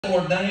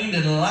ordained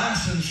and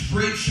licensed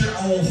preacher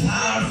on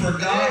fire for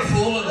God,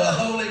 full of the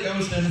Holy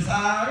Ghost and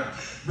fire,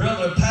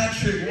 Brother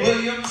Patrick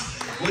Williams.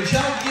 Would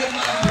y'all give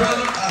my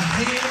brother a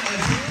hand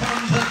as he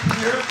comes up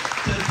here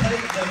to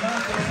take the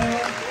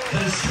microphone to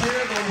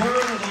share the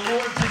word of the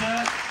Lord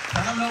tonight?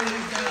 I know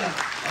we've got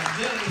a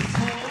belly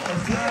full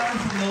of fire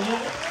from the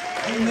Lord.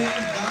 Amen.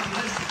 God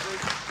bless you.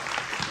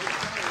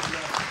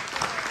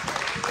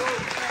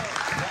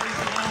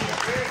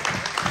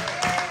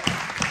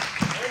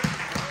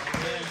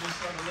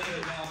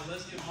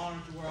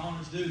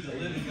 Do the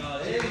living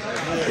God.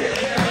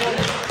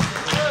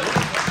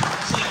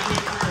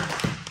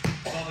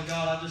 Father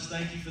God, I just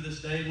thank you for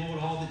this day, Lord,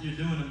 all that you're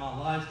doing in my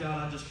life,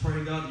 God. I just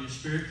pray, God, that your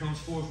Spirit comes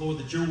forth, Lord,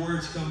 that your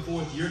words come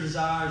forth, your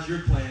desires,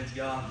 your plans,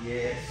 God.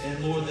 Yes.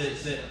 And Lord,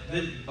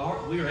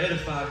 we are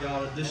edified,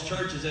 God. This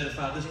church is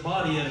edified, this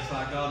body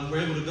edified, God, and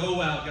we're able to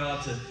go out,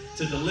 God,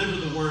 to deliver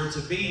the word,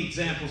 to be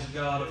examples,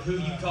 God, of who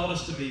you called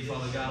us to be,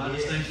 Father God. I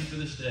just thank you for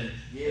this day.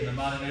 In the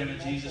mighty name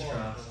of Jesus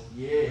Christ.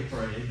 We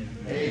pray. Amen.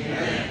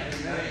 Amen.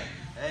 Amen.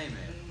 Amen.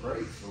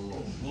 Praise the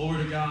Lord.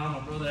 Glory to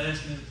God. My brother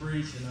asked me to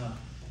preach, and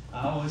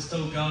I always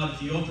told God,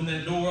 if you open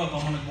that door up, I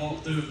want to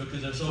walk through it,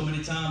 because there's so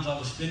many times I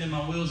was spinning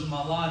my wheels in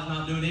my life,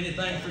 not doing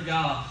anything for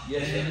God.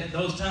 Yes, and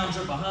those times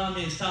are behind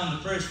me. It's time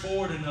to press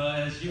forward. And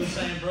as you were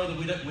saying, brother,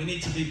 we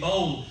need to be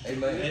bold.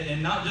 Amen.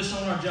 And not just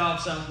on our job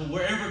sites, but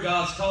wherever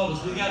God's called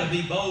us, we got to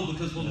be bold,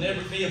 because we'll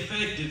never be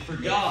effective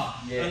for God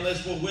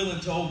unless we're willing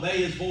to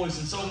obey His voice.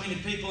 And so many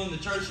people in the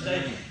church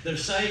today, they're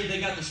saved,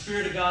 they got the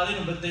Spirit of God in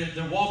them, but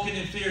they're walking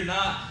in fear,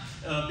 not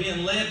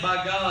being led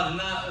by God, and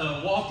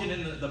not walking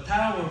in the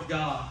power of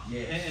God.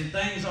 Yes. And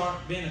things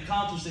aren't being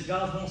accomplished that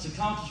God wants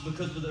accomplished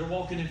because they're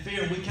walking in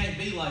fear, and we can't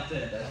be like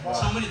that. Right.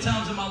 So many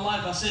times in my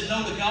life I said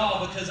no to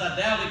God because I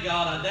doubted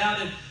God. I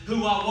doubted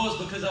who I was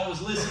because I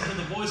was listening to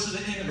the voice of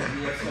the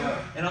enemy. Yes,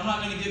 sir. And I'm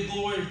not going to give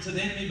glory to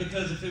the enemy,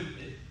 because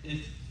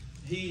if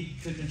he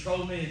could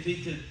control me, if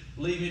he could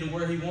lead me to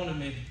where he wanted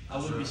me, I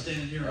wouldn't be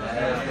standing here right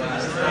now.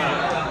 That's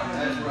right.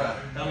 That's right.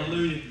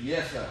 Hallelujah.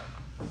 Yes, sir.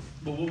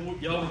 But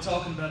what y'all were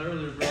talking about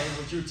earlier, brother,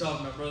 what you were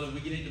talking about, brother,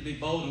 we need to be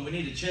bold, and we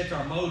need to check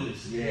our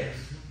motives. Yes.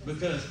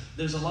 Because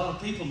there's a lot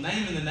of people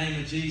naming the name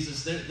of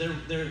Jesus.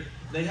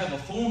 They have a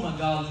form of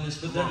godliness,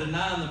 but they're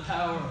denying the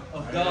power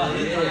of God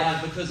in their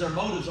life because their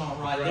motives aren't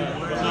right. They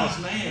want to please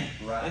man.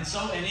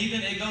 Right. And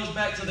even it goes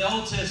back to the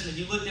Old Testament.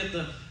 You look at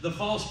the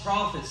false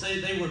prophets.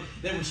 They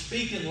were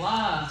speaking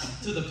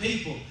lies to the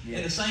people. Yes.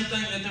 And the same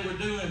thing that they were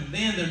doing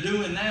then, they're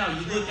doing now.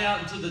 You look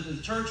out into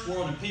the church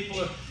world, and people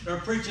are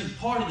preaching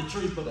part of the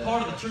truth, but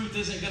part of the truth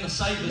isn't going to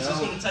save us. It's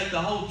going to take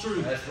the whole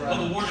truth of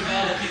the Word of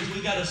God. That means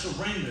we got to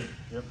surrender.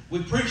 Yep.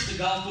 We preach the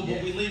gospel,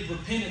 but we leave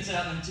repentance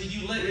out. Until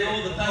you let go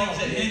of the things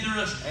that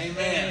hinder us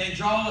and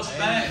draw us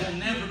back, we'll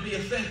never be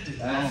effective.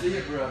 That's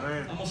it,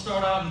 brother. I'm going to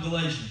start out in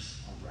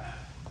Galatians. All right.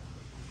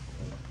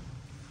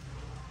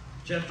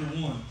 Chapter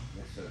 1.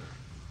 Yes, sir.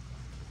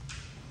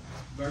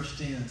 Verse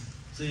 10.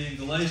 See, in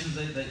Galatians,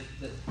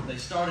 they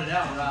started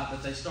out right,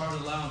 but they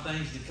started allowing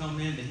things to come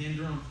in to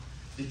hinder them,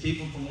 to keep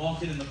them from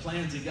walking in the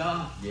plans of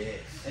God. Yes.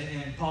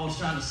 And Paul's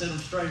trying to set them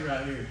straight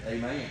right here.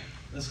 Amen.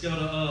 Let's go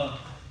to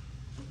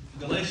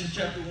Galatians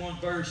chapter 1,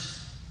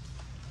 verse.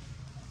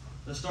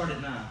 Let's start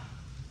at 9.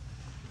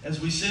 As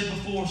we said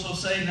before, so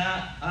say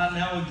I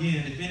now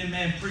again, if any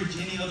man preach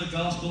any other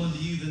gospel unto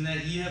you than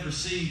that ye have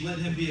received, let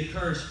him be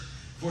accursed.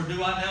 For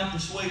do I now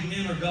persuade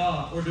men or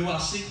God, or do I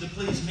seek to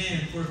please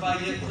men? For if I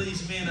yet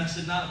please men, I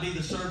should not be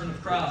the servant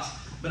of Christ.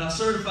 But I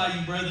certify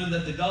you, brethren,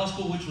 that the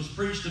gospel which was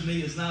preached to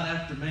me is not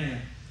after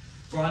man.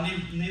 For I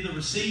neither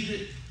received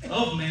it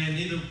of man,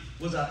 neither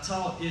was I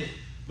taught it,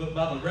 but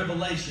by the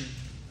revelation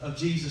of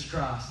Jesus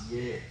Christ.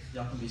 Yeah.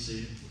 Y'all can be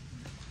seated.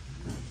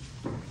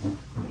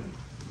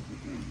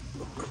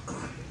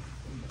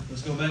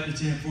 Let's go back to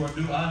 10. For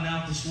do I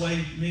now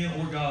persuade men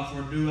or God?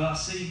 For do I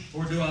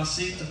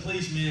seek to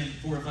please men?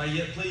 For if I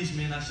yet please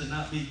men, I should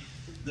not be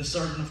the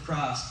servant of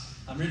Christ.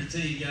 I'm here to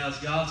tell you guys,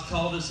 God's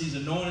called us, He's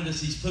anointed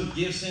us, He's put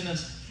gifts in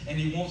us, and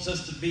He wants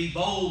us to be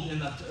bold in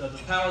the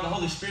power of the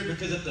Holy Spirit,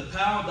 because if the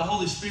power of the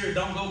Holy Spirit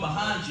don't go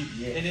behind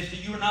you, and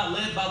if you're not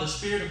led by the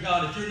Spirit of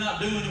God, if you're not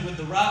doing it with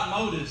the right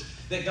motives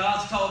that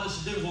God's called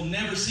us to do, we'll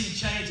never see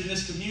change in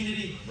this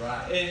community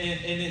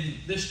and in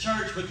this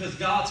church, because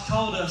God's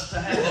called us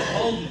to have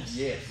that boldness.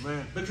 Yes.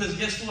 Because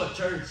guess what,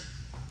 church?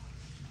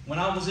 When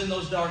I was in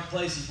those dark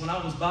places, when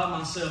I was by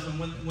myself, and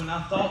when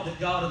I thought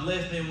that God had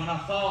left me, and when I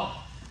thought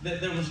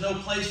that there was no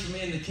place for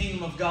me in the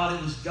kingdom of God,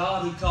 it was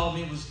God who called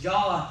me. It was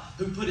God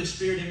who put His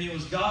Spirit in me. It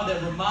was God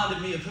that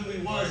reminded me of who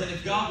He was. And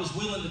if God was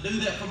willing to do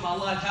that for my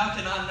life, how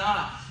can I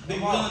not be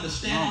willing to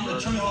stand on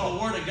the truth of the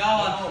Word of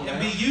God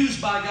and be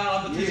used by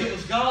God? Because it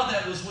was God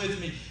that was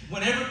with me.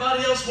 When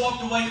everybody else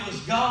walked away, it was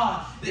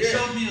God that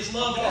showed me His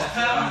love and His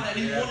power, and that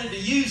He wanted to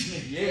use me.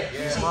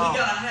 So we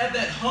got to have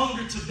that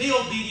hunger to be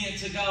obedient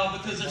to God,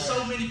 because there's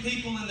so many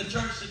people in the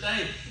church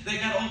today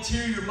that got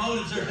ulterior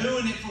motives. They're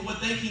doing it for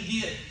what they can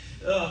get.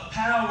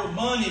 Power,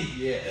 money,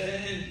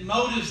 and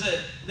motives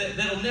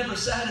that'll never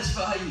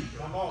satisfy you.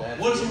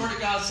 What does the Word of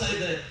God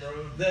say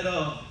that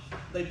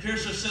They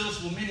pierce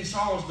themselves with many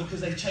sorrows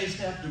because they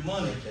chased after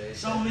money.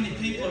 So many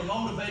people are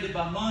motivated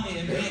by money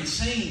and being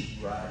seen.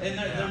 And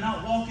they're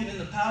not walking in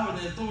the power and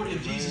the authority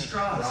of Jesus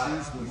Christ.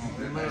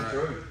 That's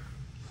true.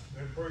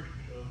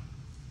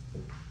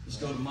 Let's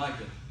go to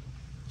Micah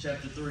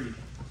chapter 3,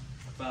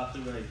 5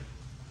 through 8.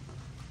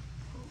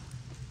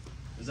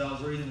 As I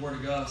was reading the Word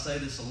of God, I say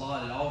this a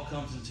lot, it all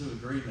comes into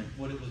agreement.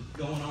 What it was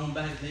going on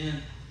back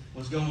then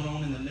was going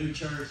on in the new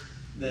church,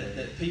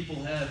 that people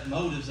have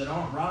motives that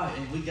aren't right,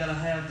 and we got to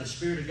have the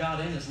Spirit of God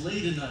in us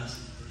leading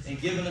us and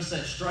giving us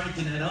that strength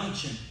and that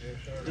unction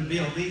to be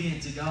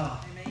obedient to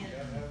God. Amen.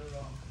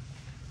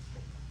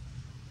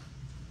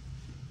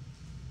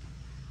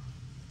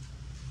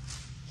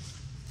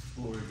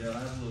 Glory to God. I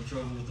have a little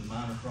trouble with the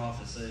minor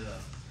prophets.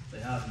 They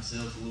hide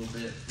themselves a little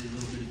bit. These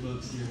little bitty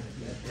books here.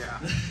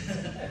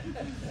 Yeah.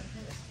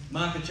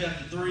 Micah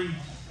chapter 3,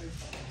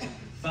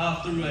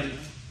 5 through 8.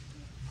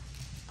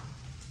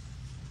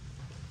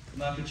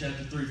 Micah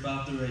chapter 3,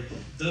 5 through 8.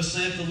 Thus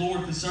saith the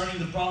Lord concerning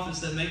the prophets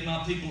that make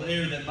my people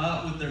err, that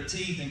bite with their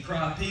teeth and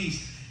cry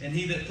peace, and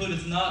he that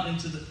putteth not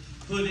into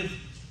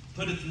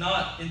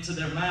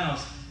their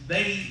mouths,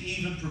 they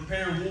even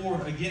prepare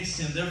war against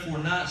him. Therefore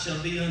night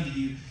shall be unto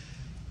you,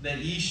 that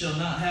ye shall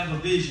not have a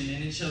vision,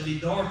 and it shall be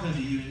dark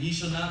unto you, and ye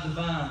shall not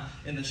divine,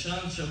 and the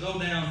sun shall go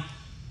down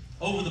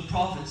over the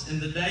prophets,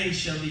 and the day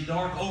shall be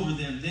dark over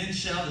them. Then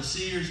shall the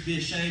seers be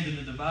ashamed, and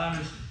the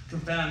diviners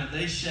confounded.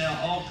 They shall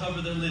all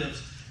cover their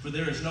lips, for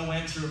there is no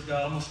answer of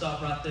God. I'm going to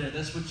stop right there.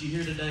 That's what you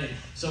hear today.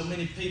 So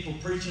many people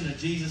preaching a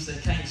Jesus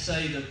that can't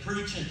save. They're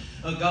preaching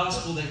a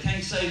gospel that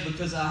can't save,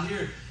 because I've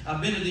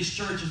been to these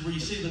churches where you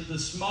see the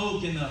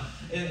smoke and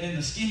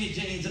the skinny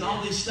jeans and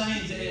all these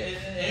things.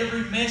 And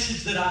every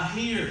message that I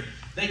hear,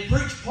 they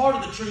preach part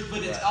of the truth,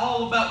 but it's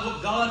all about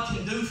what God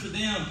can do for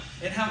them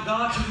and how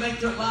God can make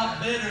their life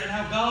better and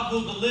how God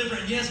will deliver.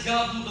 And yes,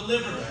 God will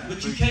deliver,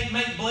 but you can't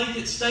make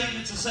blanket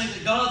statements and say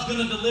that God's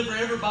going to deliver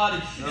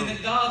everybody and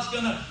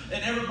that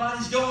and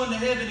everybody's going to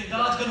heaven and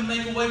God's going to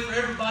make a way for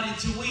everybody,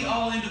 until we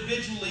all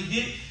individually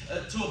get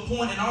to a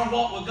point in our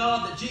walk with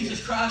God that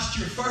Jesus Christ,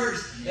 you're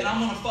first, and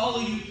I'm going to follow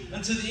you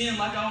until the end.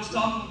 Like I was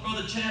talking with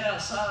Brother Chad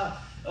outside,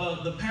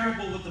 the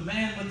parable with the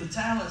man with the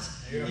talents.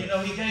 Yeah. You know,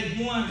 he gave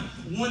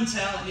one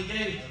talent, he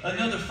gave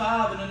another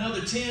 5 and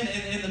another 10,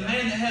 and the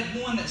man that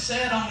had one that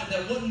sat on it,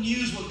 that wouldn't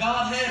use what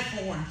God had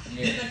for him,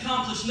 didn't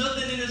accomplish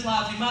nothing in his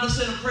life. He might have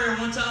said a prayer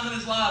one time in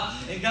his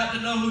life and got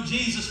to know who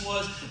Jesus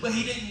was, but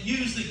he didn't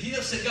use the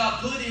gifts that God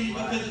put in him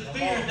because of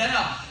fear and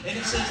doubt. And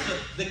it says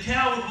the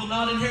coward will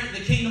not inherit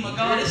the kingdom of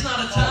God. It's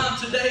not a time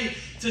today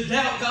to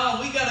doubt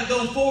God. We got to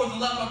go forth, and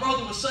like my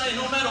brother was saying,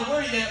 no matter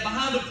where you're at,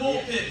 behind the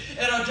pulpit,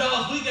 at our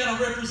jobs, we got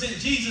to represent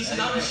Jesus.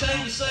 And I'm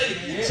ashamed to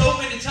say, so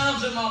many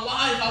times in my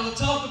life I would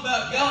talk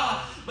about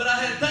God, but I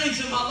had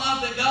things in my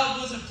life that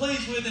God wasn't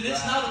pleased with, and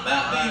it's not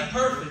about being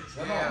perfect.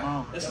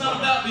 It's not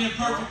about being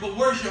perfect, but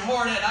where's your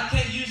heart at? I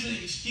can't use the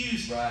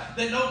excuse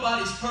that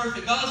nobody's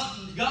perfect.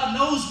 God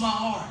knows my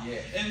heart.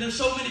 And there's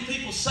so many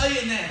people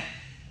saying that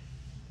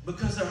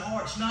because their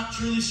heart's not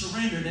truly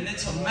surrendered, and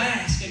it's a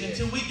mask. And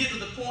until we get to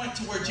the point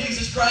to where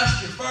Jesus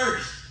Christ, you're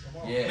first,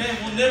 man,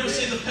 we'll never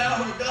see the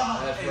power of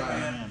God. That's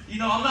right. You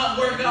know, I'm not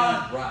where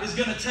God is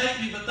going to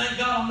take me, but thank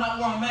God I'm not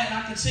where I'm at, and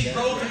I can see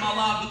growth in my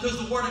life because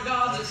the Word of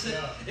God, it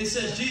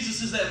says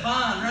Jesus is that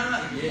vine,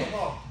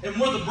 right? And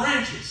we're the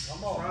branches.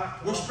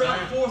 We're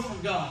sprouting forth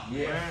from God,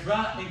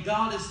 right? And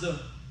God is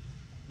the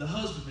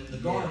husbandman, the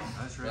gardener.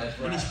 That's right.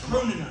 And He's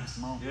pruning us.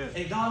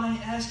 And God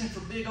ain't asking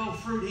for big old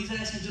fruit. He's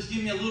asking just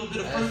give me a little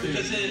bit of fruit,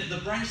 because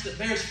the branch that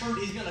bears fruit,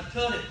 He's going to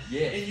cut it.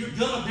 And you're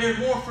going to bear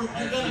more fruit.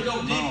 You're going to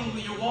go deeper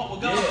with your walk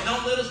with God.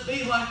 Don't let us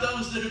be like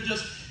those that are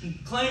just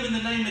claiming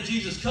the name of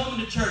Jesus, coming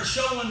to church,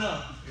 showing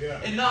up,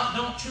 and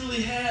don't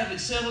truly have it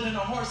settled in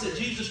our hearts that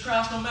Jesus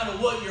Christ, no matter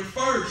what, you're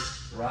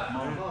first.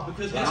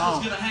 Because guess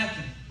what's going to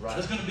happen?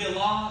 There's going to be a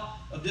lot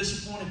of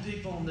disappointed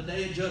people on the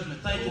day of judgment,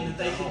 thinking that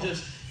they can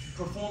just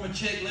perform a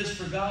checklist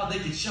for God. They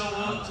can show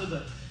up to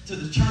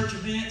the church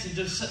events and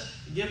just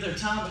give their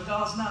time, but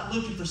God's not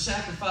looking for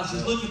sacrifice.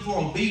 He's looking for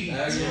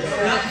obedience.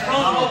 Not in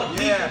front of other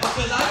people,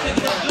 because I can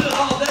look good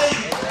all day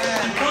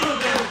in front of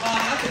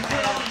everybody. I can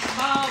put on a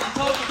smile and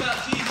talk about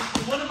Jesus,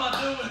 but what am I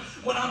doing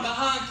when I'm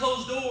behind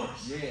closed doors?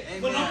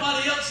 When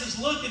nobody else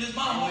is looking, is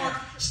my heart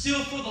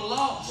still for the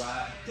lost?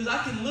 Because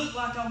I can look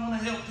like I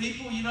want to help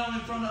people, you know, in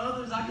front of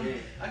others. I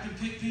can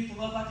pick people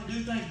up, I can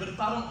do things, but if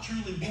I don't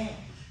truly want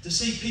to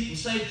see people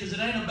saved, because it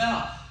ain't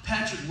about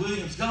Patrick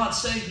Williams. God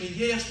saved me,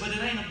 yes, but it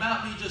ain't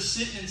about me just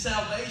sitting in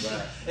salvation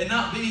and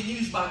not being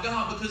used by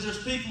God, because there's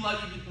people like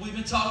we've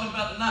been talking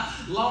about tonight,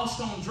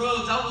 lost on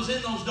drugs. I was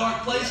in those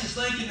dark places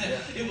thinking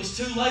that it was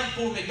too late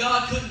for me.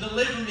 God couldn't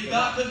deliver me.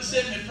 God couldn't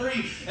set me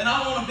free. And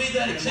I want to be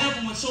that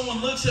example when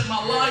someone looks at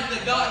my life,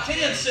 that God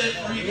can set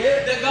free,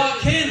 that God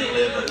can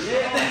deliver,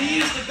 that He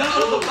is the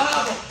God of the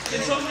Bible.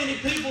 And so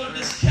many people are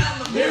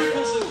discounting the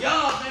miracles of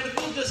God, man. If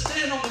we'll just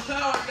stand on the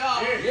power of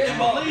God and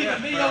believe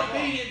and be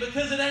obedient,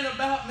 because it ain't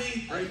about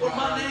me or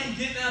my name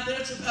getting out there.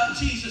 It's about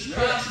Jesus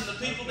Christ and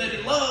the people that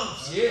He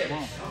loves.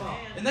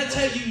 And that's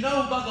how you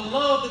know, by the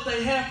love that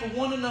they have for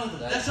one another.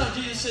 That's how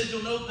Jesus said,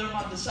 you'll know they're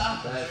my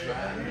disciples.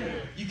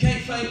 You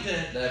can't fake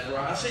that.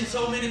 I've seen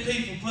so many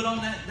people put on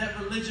that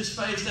religious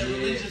face, that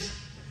religious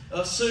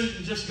suit,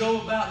 and just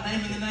go about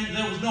naming the name.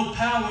 There was no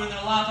power in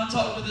their life. I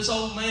talked with this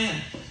old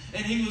man,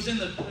 and he was in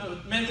the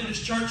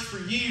Methodist church for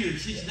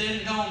years. He's dead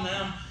and gone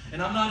now,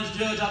 and I'm not his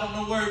judge. I don't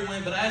know where he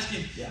went, but I asked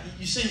him,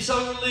 you seem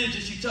so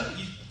religious.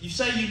 You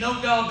say you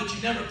know God, but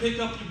you never pick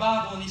up your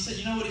Bible. And he said,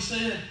 you know what he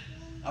said?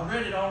 I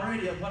read it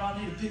already, but I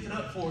need to pick it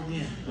up for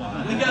again. We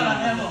got to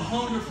have a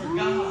hunger for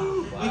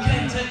God. We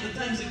can't take the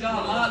things of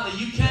God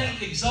lightly. You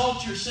can't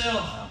exalt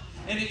yourself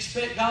and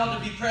expect God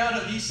to be proud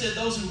of you. He said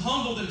those who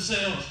humble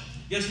themselves,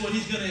 guess what?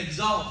 He's going to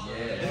exalt.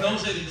 And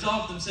those that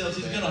exalt themselves,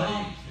 He's going to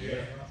humble.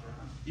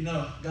 You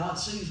know, God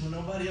sees when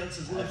nobody else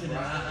is looking. And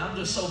I'm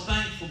just so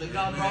thankful that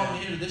God brought me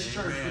here to this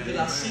church, because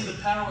I see the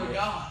power of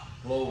God.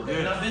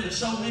 And I've been to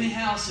so many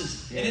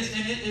houses, and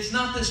it's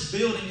not this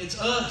building,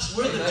 it's us.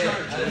 We're the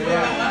church. When we go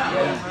out,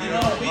 you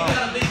know, we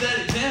got to be that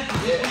example.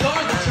 We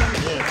are the church.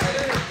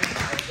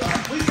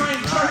 We bring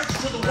church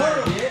to the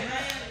world.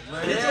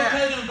 And it's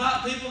okay to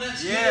invite people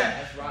that's good.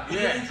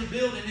 Get into the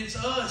building. It's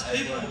us.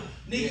 People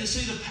need to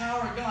see the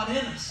power of God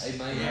in us.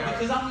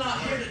 Because I'm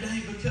not here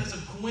today because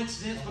of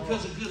coincidence,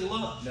 because of good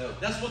luck.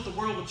 That's what the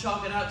world would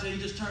chalk it out to.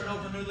 He just turned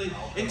over a new leaf.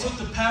 It took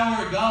the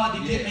power of God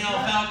to get me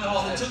off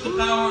alcohol. It took the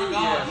power of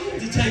God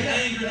to take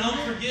anger and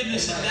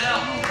unforgiveness and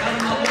doubt out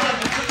of my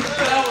life. It took the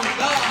power of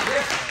God.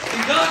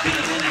 And God could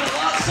have did it a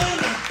lot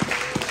sooner.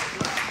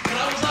 But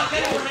I was like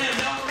Abraham.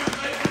 Y'all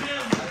remember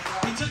Abraham?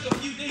 He took a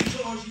few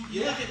detours.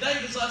 You look at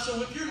David's life.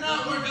 So if you're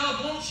not where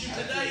God wants you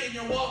today in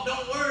your walk,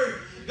 don't worry.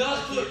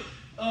 God's put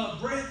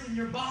breath in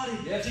your body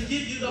to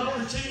give you the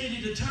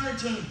opportunity to turn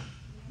to Him.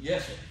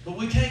 Yes, sir. But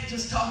we can't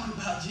just talk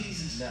about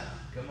Jesus. No,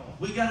 come on.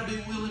 We got to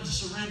be willing to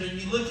surrender.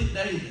 And you look at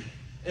David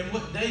and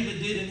what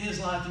David did in his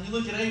life, and you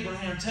look at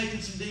Abraham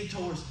taking some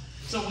detours.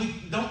 So we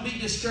don't be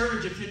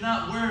discouraged if you're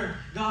not where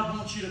God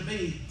wants you to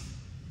be.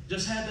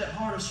 Just have that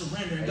heart of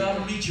surrender, and God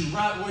will meet you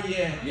right where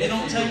you're at. It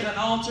don't take an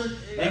altar.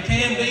 It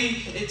can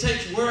be. It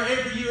takes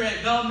wherever you're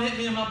at. God met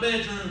me in my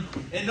bedroom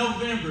in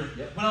November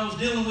when I was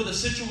dealing with a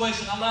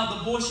situation. I allowed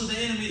the voice of the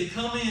enemy to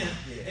come in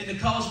and to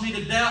cause me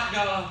to doubt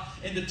God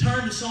and to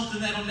turn to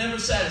something that will never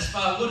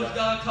satisfy. What does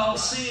God call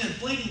sin?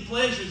 Fleeting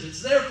pleasures.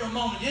 It's there for a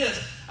moment.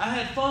 Yes, I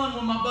had fun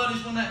with my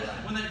buddies when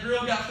that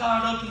grill got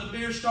fired up and the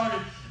beer started,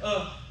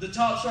 the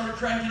top started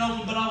cracking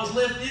open, but I was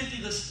left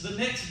empty the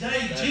next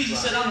day. Jesus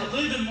said, I'm the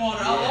living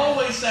water. I'll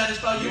always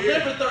satisfy. You'll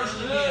never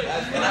thirst again.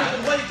 And I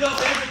can wake up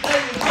every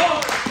day with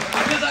hope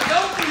because I go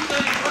through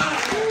things, right?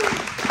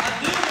 I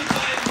deal with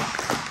things.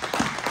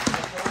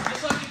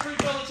 Just like you preach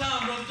all the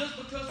time, brother. Just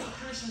because we're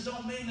Christians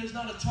don't mean there's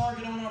not a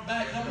target on our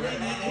back. Don't mean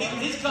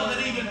He's coming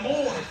even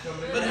more.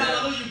 But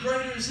hallelujah,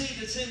 greater is He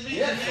that's in me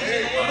than He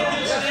is in the world. If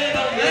you stand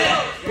on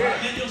that,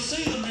 then you'll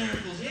see the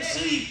miracles. You'll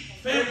see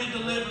family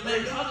delivered.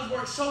 Man, God has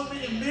worked so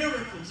many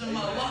miracles in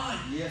my life.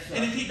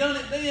 And if He done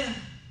it then,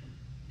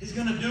 He's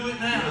going to do it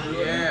now.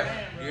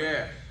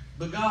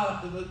 But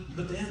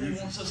the enemy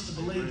wants us to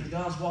believe that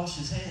God's washed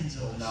His hands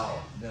of us. No.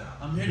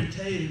 I'm here to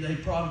tell you today,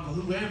 prodigal,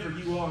 whoever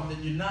you are, that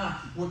you're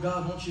not where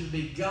God wants you to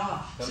be.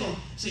 God.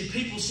 See,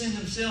 people send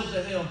themselves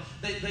to hell.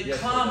 They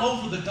climb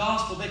over the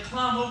gospel. They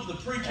climb over the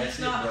preacher.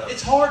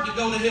 It's hard to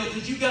go to hell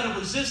because you got to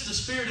resist the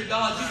Spirit of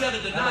God. You got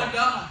to deny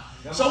God.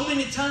 So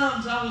many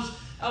times I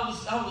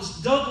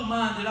was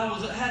double-minded.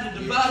 I had a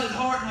divided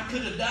heart, and I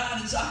could have died.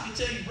 And so I could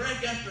tell you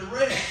wreck after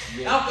wreck,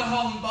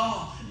 alcohol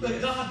involved. But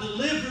God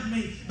delivered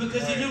me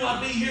because He knew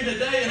I'd be here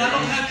today, and I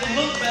don't have to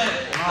look back.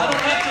 I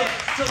don't have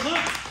to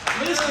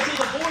listen to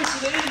the voice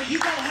of the enemy. You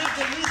don't have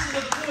to listen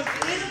to the voice.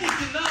 The enemy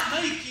cannot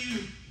make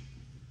you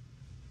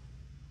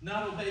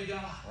not obey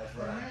God. That's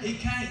right. He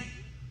can't.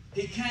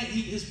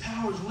 His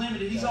power is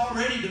limited. He's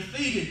already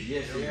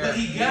defeated. But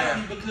He got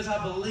me because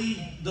I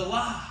believed the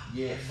lie.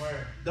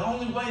 The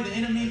only way the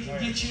enemy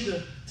can get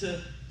you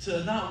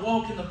to not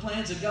walk in the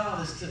plans of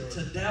God is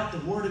to doubt the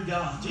Word of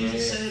God.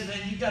 Jesus said, man,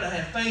 you've got to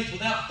have faith.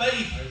 Without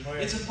faith,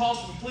 it's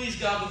impossible to please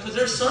God because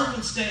there's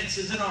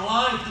circumstances in our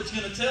life that's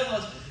going to tell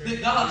us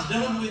that God's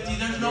done with you.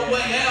 There's no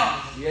way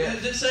out.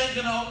 This ain't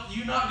you're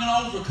not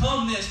going to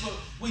overcome this. But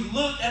we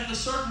look at the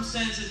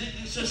circumstances.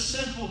 It's just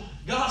simple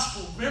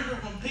gospel. Remember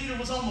when Peter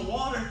was on the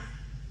water?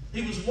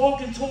 He was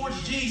walking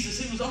towards Jesus.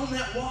 He was on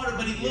that water,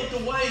 but he looked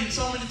away. And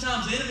so many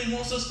times the enemy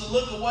wants us to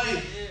look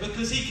away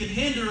because he can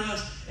hinder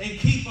us and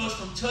keep us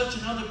from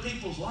touching other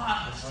people's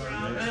lives.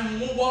 And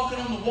when we're walking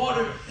on the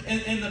water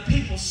and the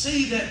people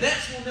see that,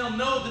 that's when they'll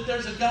know that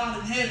there's a God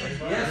in heaven.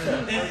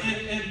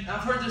 And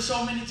I've heard this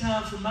so many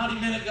times from mighty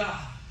men of God.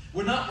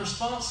 We're not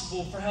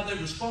responsible for how they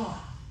respond.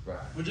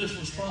 We're just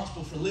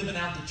responsible for living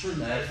out the truth,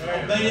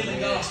 obeying the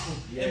gospel,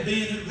 and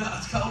being who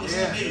God's called us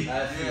to be.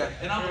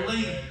 And I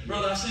believe,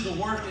 brother, I see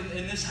the work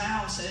in this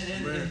house,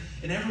 and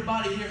and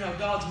everybody hear how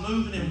God's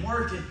moving and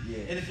working.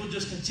 Yes. And if we'll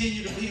just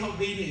continue to be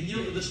obedient and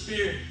yield to the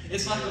Spirit,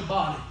 it's like a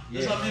body.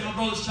 It's like me and my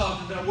brother's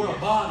talking about. We're a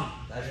body.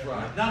 That's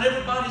right. Not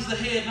everybody's the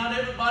head, not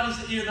everybody's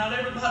the ear, not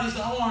everybody's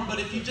the arm, but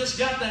if you just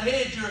got the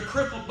head, you're a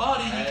crippled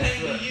body and you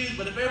can't be used.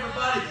 But if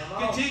everybody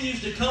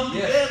continues to come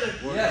together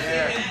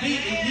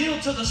and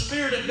yield to the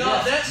Spirit of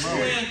God, that's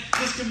when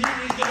this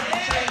community is going to be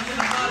changed in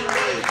a mighty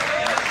way.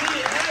 And I see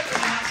it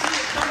happening. I see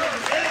it coming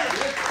together.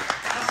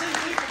 I see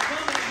people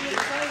coming to get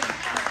saved.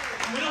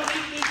 We don't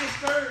need to be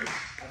discouraged.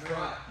 That's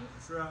right.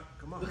 That's right.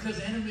 Come on. Because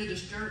the enemy will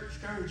discourage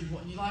you.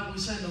 You like we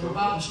say in the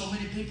revival, so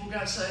many people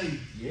got saved.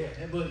 Yeah.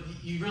 But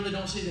you really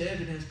don't see the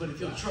evidence. But if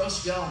you'll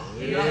trust God,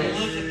 you not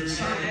look at the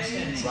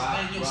circumstances,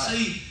 man, you'll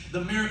see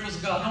the miracles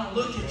of God. Don't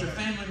look at your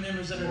family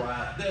members that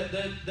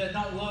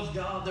don't love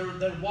God,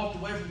 that walked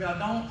away from God.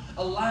 Don't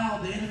allow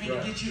the enemy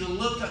to get you to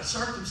look at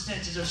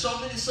circumstances. There's so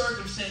many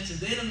circumstances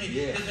the enemy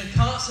has been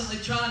constantly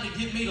trying to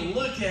get me to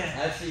look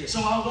at. So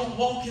I won't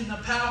walk in the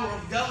power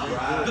of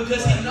God.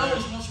 Because He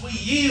knows once we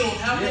yield,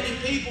 how many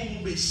people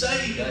will be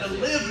saved and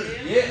delivered.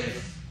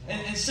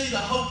 And see the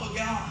hope of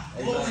God.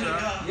 Glory to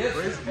God.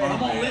 Yes. I'm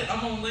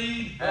gonna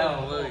leave.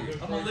 Hallelujah.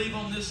 I'm gonna leave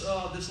on this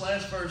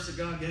last verse that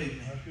God gave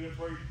me. That's good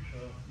for you.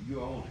 You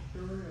own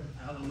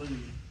Hallelujah.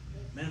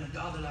 Man, the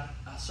God that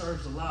I serve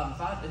is alive.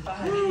 If I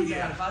had any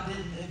God,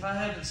 if I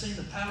hadn't seen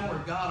the power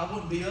of God, I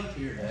wouldn't be up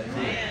here.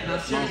 And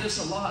I've shared this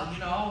a lot. You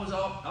know,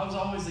 I was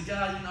always the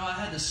guy. You know, I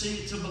had to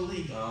see it to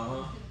believe it.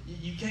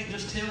 You can't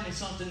just tell me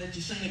something that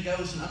you seen a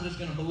ghost and I'm just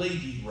going to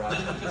believe you.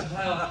 Just because of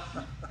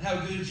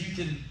how good you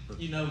can,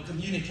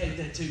 communicate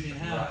that to me and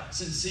how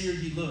sincere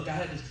you look.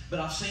 But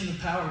I've seen the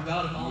power of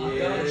God in my life.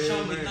 God has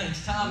shown me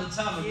things time and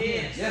time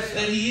again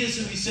that He is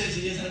who He says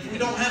He is. And if we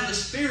don't have the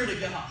Spirit of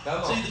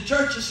God, see, the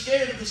church is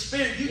scared of the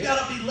Spirit. You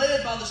got to be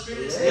led by the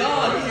Spirit. It's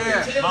God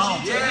who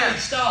tells you to, hey,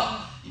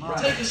 stop.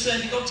 Take a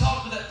second, go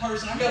talk to that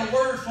person. I got a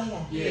word for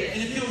them.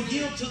 And if you'll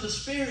yield to the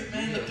Spirit,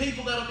 man, the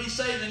people that'll be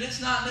saved, and it's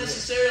not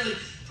necessarily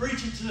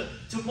preaching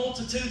to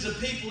multitudes of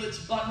people.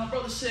 It's like my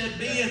brother said,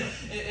 being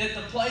at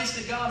the place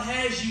that God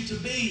has you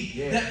to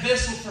be, that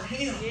vessel for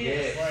Him.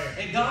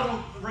 And God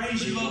will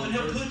raise you up and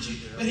He'll put you,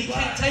 but He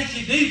can't take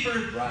you deeper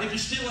if you're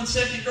still in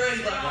second grade,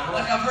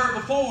 like I've heard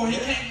before. He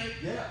can't.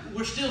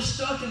 We're still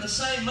stuck in the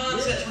same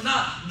mindsets. We're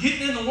not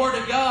getting in the Word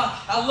of God.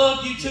 I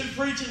love you too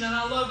preaching, and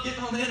I love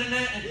getting on the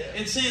internet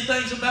and seeing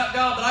things about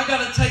God, but I got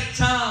to take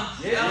time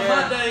out of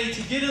my day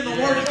to get in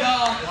the Word of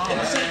God and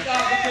to seek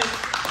God, because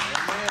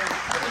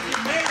if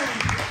you're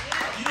married,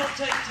 you don't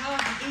take time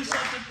to do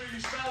something for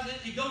your spouse.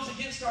 It goes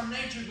against our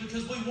nature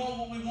because we want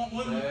what we want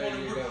when we want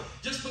it.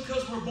 Just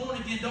because we're born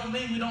again don't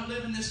mean we don't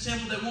live in this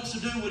temple that wants to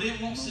do what it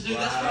wants to do.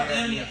 That's why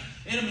the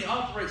enemy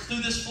operates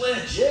through this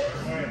flesh.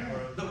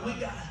 But we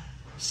got to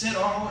set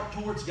our heart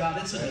towards God.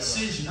 It's a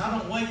decision. I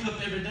don't wake up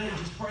every day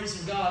just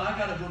praising God. I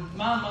got to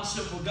remind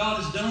myself what God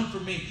has done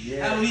for me,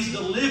 how He's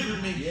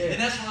delivered me. And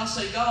that's when I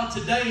say, God,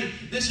 today,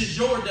 this is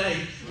your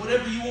day.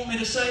 Whatever you want me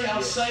to say,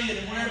 I'll say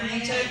it. And wherever you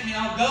take me,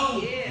 I'll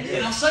go.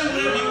 And I'll say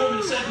whatever you want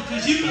me to say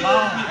because you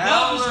delivered me.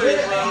 God was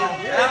with me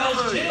in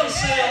those jail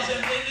cells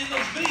and in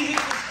those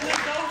vehicles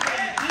flipped over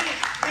and did.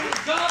 It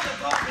was God that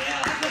brought me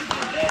out. I couldn't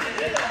be dead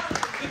in hell.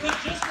 Because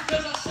just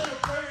because I said a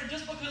prayer and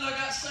just because I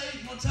got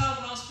saved one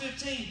time when I was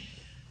 15,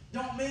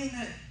 don't mean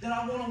that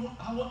I wouldn't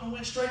have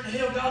went straight to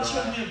hell. God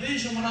showed me a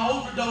vision when I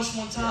overdosed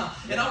one time.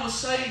 And I was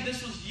saved.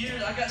 This was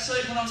years. I got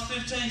saved when I was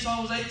 15, so I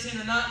was 18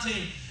 or 19.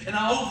 And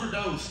I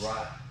overdosed.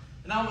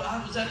 And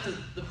I was at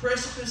the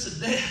precipice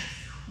of death.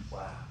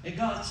 And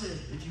God said,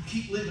 if you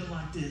keep living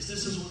like this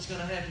is what's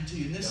going to happen to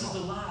you. And this is the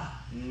lie.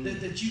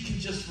 That you can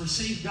just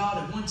receive God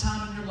at one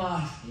time in your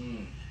life.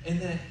 And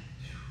that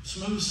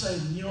smooth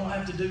sailing. You don't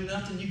have to do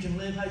nothing. You can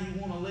live how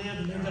you want to live,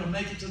 and you're going to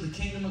make it to the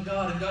kingdom of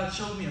God. And God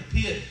showed me a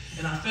pit,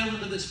 and I fell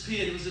into this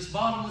pit. It was this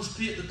bottomless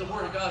pit that the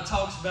Word of God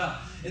talks about.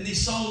 And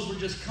these souls were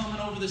just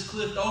coming over this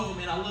cliff over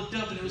me, and I looked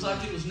up, and it was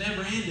like it was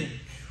never ending.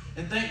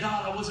 And thank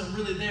God I wasn't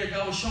really there.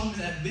 God was showing me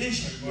that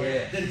vision.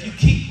 That if you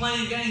keep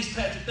playing games,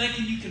 Patrick,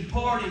 thinking you can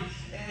party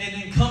and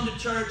then come to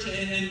church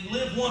and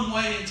live one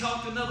way and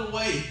talk another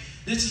way,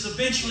 this is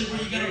eventually where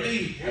you're going to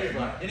be.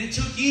 And it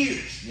took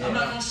years. I'm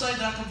not going to say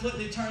that I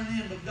completely turned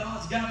in, but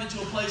God's got me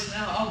to a place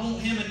now I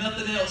want Him and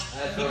nothing else.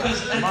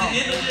 Because at the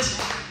end of this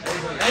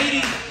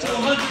 80 to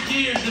 100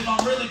 years, if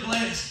I'm really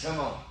blessed,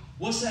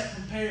 what's that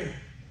compared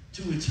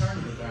to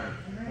eternity?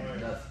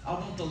 I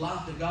want the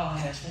life that God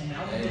has for me.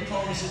 I want the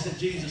promises that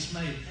Jesus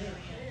made.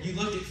 You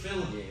look at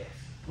Philip.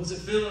 Was it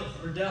Philip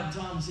or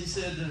Doubting Thomas? He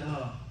said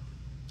that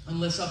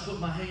unless I put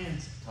my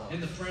hands in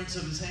the prints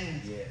of His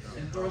hands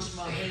and thrust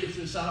my hand to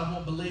His side, I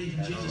won't believe.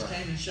 And Jesus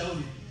came and showed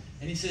him.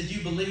 And He said,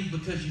 you believe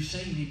because you've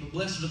seen me, but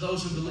blessed are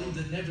those who believe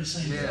that never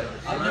seen me.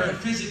 I've never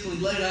physically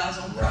laid eyes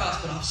on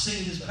Christ, but I've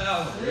seen His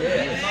power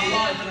in my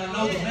life, and I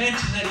know the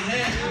mansion that He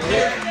has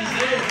prepared for me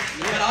there.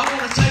 But I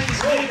want to take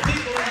as many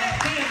people as I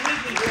can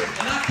with me,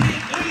 and I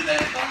can't do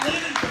that by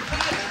living for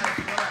passion.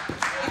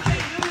 I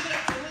can't do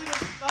that by living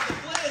by the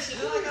flesh.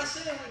 And like I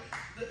said,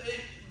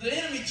 the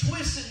enemy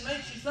twists it and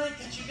makes you think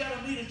that you got to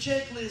don't need a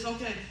checklist.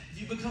 Okay,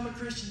 if you become a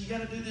Christian, you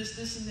got to do this,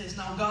 this, and this.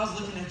 No, God's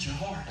looking at your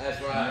heart.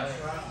 That's right.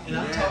 And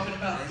I'm talking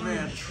about through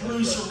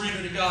true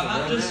surrender to God.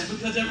 Not just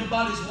because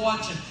everybody's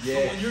watching, but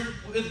when you're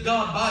with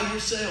God by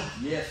yourself.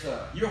 Yes,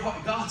 sir. Your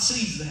heart, God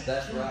sees that.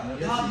 That's right.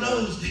 God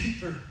knows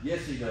deeper He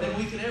does. than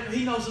we could ever.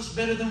 He knows us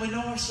better than we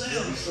know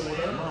ourselves.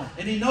 Come on.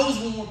 And He knows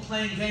when we're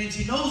playing games.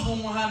 He knows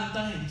when we're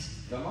hiding things.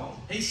 Come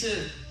on. He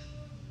said,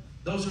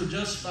 those who are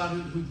justified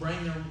who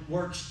bring their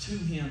works to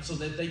Him so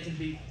that they can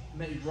be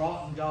made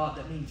wrought in God.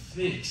 That means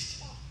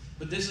fixed.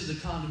 But this is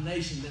the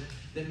condemnation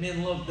that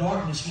men love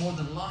darkness more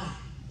than light.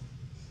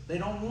 They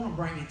don't want to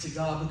bring it to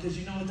God because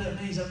you know what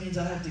that means? That means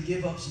I have to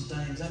give up some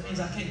things. That means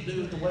I can't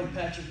do it the way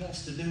Patrick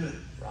wants to do it.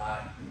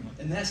 Right.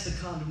 And that's the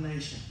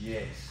condemnation.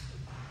 Yes.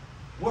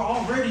 We're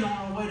already on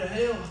our way to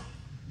hell.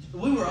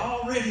 We were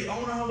already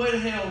on our way to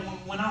hell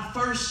when I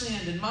first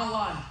sinned in my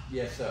life.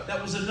 Yes, sir. That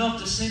was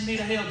enough to send me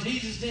to hell.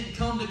 Jesus didn't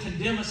come to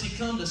condemn us. He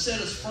come to set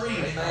us free.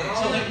 Amen.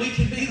 So that we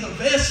can be the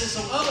vessel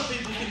so other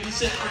people can be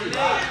set free.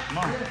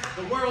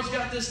 The world's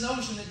got this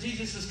notion that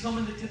Jesus is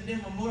coming to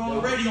condemn them. We're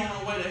already on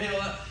our way to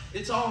hell.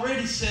 It's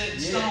already set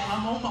in stone.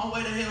 I'm on my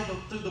way to hell, but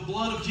through the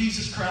blood of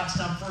Jesus Christ,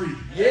 I'm free.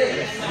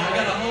 Yes. And I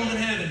got a home in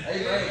heaven.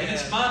 Amen. And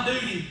it's my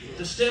duty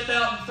to step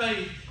out in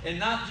faith and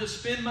not just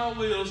spin my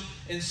wheels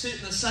and sit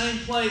in the same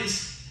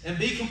place and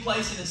be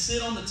complacent and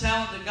sit on the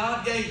talent that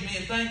God gave me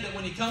and think that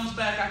when He comes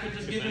back, I could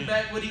just give Him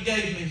back what He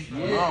gave me.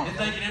 Yeah. And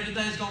thinking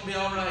everything's going to be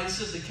all right. It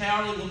says the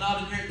cowardly will not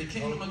inherit the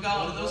kingdom of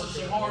God. And those are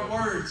some hard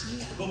words.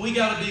 But we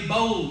got to be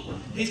bold.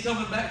 He's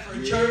coming back for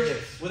a church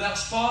without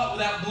spot,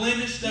 without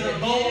blemish, that are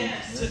bold,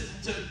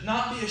 to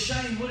not be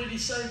ashamed. What did He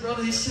say,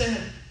 brother? He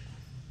said,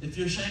 if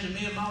you're ashamed of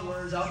me and my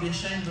words, I'll be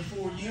ashamed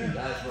before you.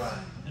 That's right.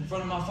 In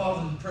front of my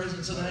Father in the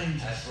presence of the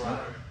angels. That's right.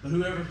 But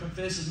whoever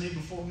confesses me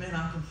before men,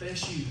 I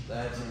confess you.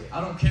 That's it. I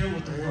don't care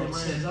what the world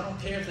says. I don't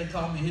care if they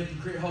call me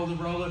hypocrite, holy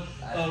roller,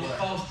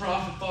 false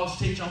prophet, false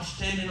teacher. I'm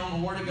standing on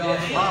the Word of God.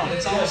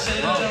 It's all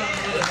said and done.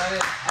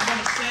 I'm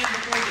going to stand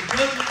before the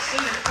judgment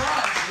seat of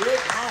Christ.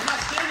 I'm not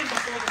standing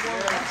before the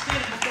world. I'm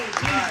standing before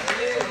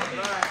Jesus.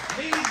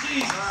 Me,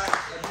 Jesus.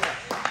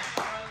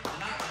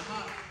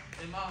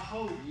 And my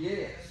hope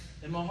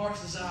and my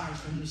heart's desire is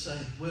for Him to say,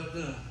 well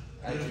done,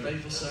 good and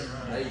faithful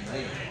servant.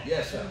 Amen.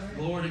 Yes, sir.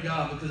 Glory to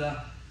God, because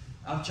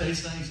I've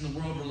chased things in the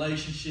world,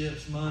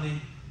 relationships, money,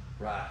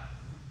 Right.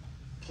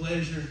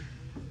 pleasure,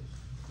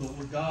 but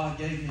what God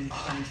gave me in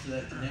exchange for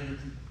that can never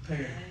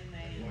compare.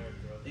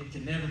 It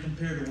can never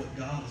compare to what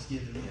God has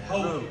given me.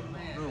 Hope.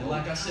 And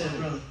like I said,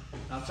 brother,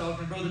 I'm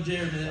talking to Brother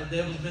Jared, and the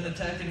devil's been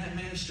attacking that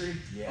ministry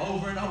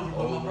over and over,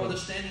 but my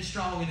brother's standing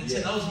strong, and it's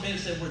in those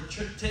ministries that we're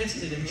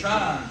tested and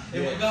tried.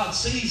 And when God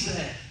sees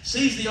that,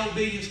 sees the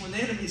obedience, when the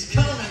enemy's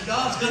coming,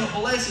 God's going to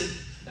bless it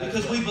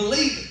because we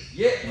believe it.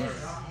 Yes.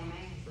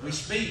 We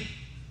speak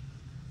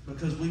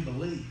because we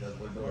believe.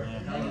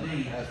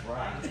 Hallelujah. That's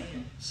right.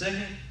 2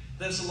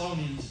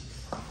 Thessalonians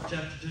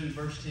chapter 2,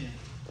 verse 10.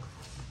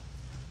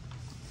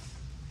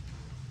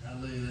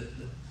 Hallelujah.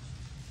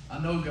 I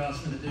know God's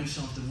going to do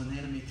something when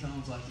the enemy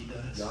comes like he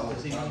does.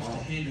 Because he wants to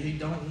hinder.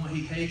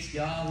 He hates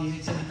God. He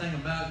hates everything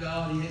about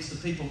God. He hates the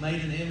people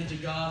made in the image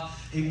of God.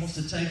 He wants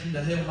to take them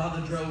to hell by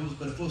the droves.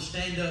 But if we'll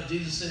stand up,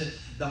 Jesus said,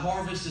 the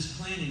harvest is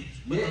plenty,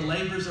 but the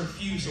laborers are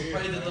few. So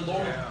pray that the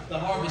Lord, the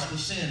harvest, will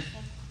send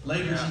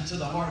laborers into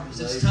the harvest.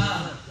 It's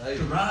time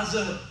to rise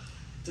up,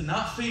 to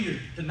not fear,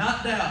 to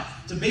not doubt,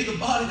 to be the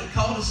body that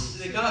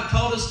God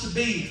called us to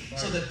be,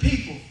 so that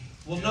people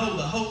will know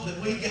the hope that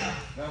we got.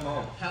 Come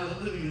on.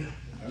 Hallelujah.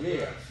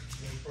 Yes.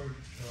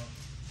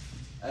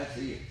 That's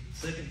it.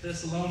 2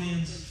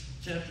 Thessalonians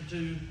chapter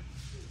 2,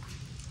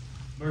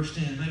 verse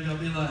 10. Maybe I'll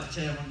be like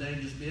Chad one day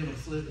and just be able to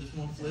flip, just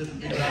one flip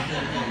and be right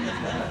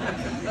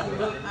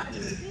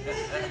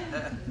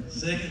there.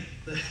 2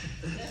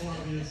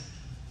 Thessalonians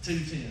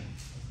 2:10.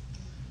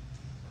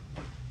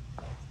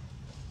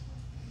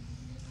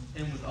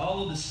 And with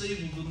all the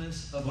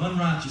deceivableness of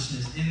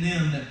unrighteousness in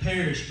them that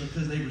perish,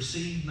 because they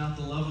received not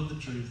the love of the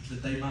truth,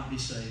 that they might be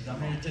saved.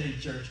 I'm here to tell you,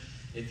 church,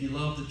 if you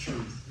love the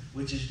truth,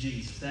 which is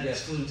Jesus, that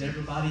excludes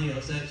everybody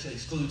else. That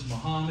excludes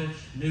Muhammad,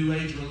 New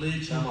Age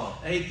religion,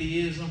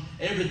 atheism,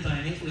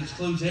 everything. It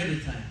excludes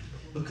everything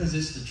because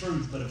it's the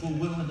truth. But if we're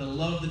willing to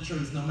love the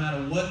truth, no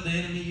matter what the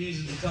enemy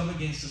uses to come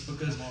against us,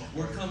 because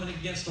we're coming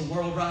against a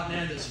world right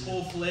now that's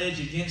full-fledged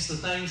against the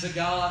things of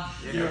God.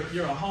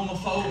 You're a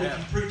homophobe if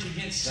you preach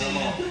against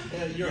sin.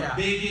 You're a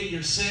bigot. You're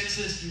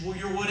sexist.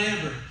 You're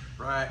whatever.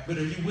 Right. But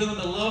are you willing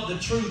to love the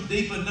truth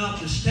deep enough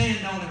to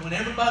stand on it when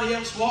everybody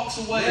else walks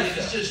away and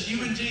it's just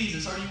you and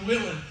Jesus? Are you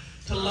willing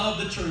to love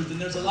the truth?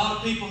 And there's a lot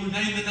of people who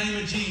name the name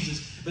of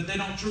Jesus, but they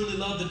don't truly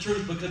love the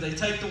truth because they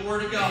take the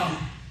Word of God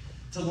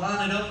to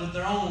line it up with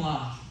their own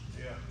life.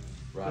 Yeah.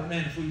 But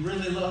man, if we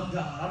really love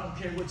God, I don't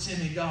care what's in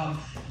me, God,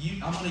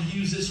 I'm going to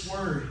use this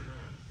Word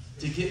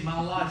to get my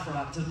life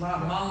right, to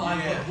line my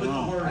life up with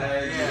the Word. Glory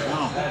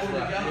to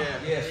God.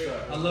 Yes, sir.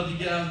 I love you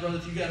guys, brother.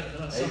 If you got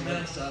something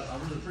else, I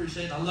really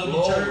appreciate it. I love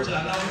you, church, and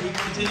I know we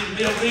continue to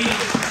be obedient.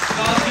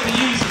 God's going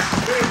to use us.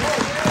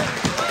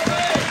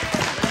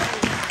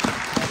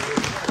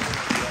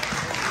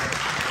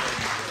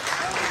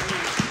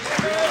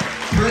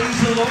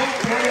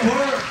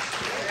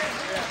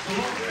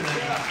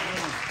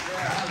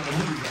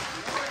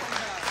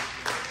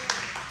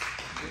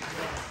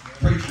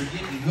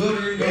 getting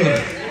gooder and gooder.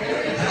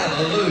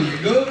 Hallelujah.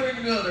 Gooder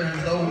and gooder,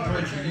 as the old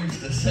preacher used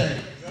to say.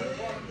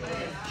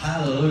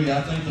 Hallelujah.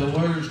 I think the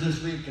words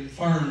this week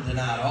confirmed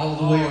tonight all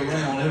the way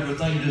around.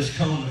 Everything just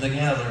comes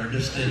together,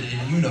 just in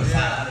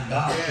unified. And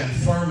God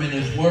confirming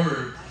His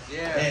word.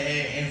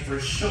 And for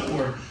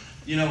sure,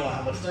 you know,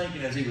 I was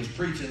thinking as he was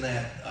preaching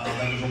that,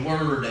 there was a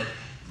word that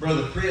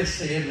Brother Chris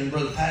said and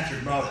Brother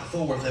Patrick brought it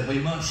forth, that we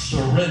must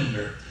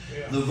surrender.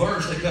 The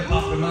verse that kept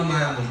popping in my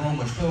mind was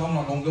Romans 12. I'm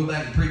not going to go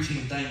back and preach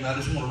anything, but I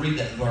just want to read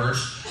that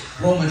verse.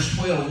 Romans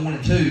 12, 1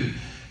 and 2.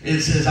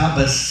 It says, I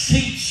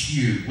beseech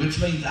you,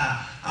 which means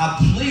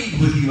I plead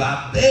with you,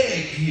 I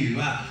beg you,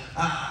 I'm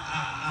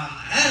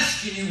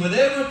asking you with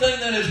everything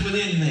that is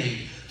within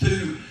me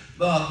to,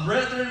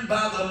 brethren,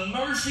 by the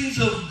mercies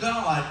of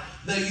God,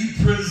 that you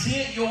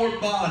present your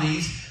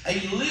bodies a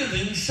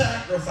living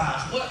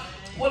sacrifice.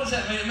 What does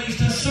that mean? It means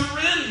to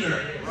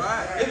surrender.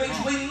 Right. It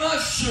means we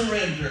must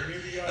surrender.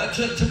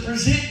 To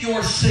present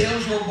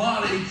yourselves, your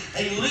body,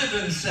 a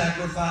living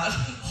sacrifice,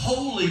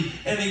 holy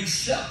and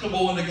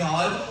acceptable unto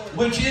God,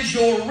 which is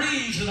your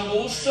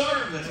reasonable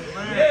service.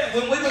 Yeah.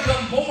 When we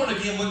become born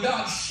again, when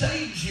God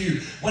saves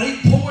you, when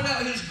He poured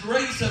out His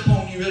grace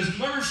upon you, His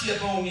mercy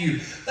upon you,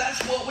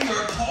 that's what we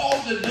are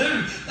called to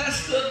do.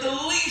 That's the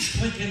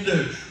least we can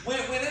do. When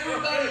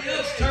everybody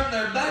else turned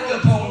their back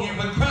upon you,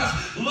 when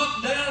Christ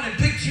looked down and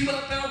picked you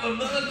up out of the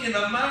mud and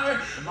the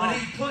mire, when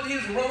He put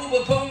His robe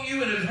upon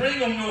you and His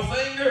ring on your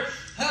finger,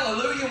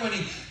 hallelujah, when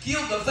He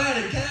killed the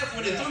fatted calf,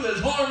 when He threw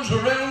His arms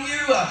around you,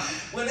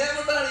 when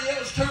everybody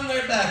else turned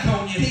their back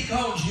on you, He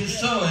called you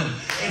son,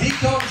 and He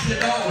called you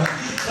daughter.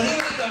 When He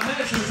made a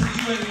mansion for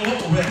you in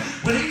glory,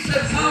 when He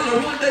said,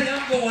 Father, one day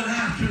I'm going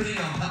after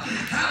them.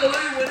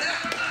 Hallelujah, when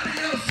everybody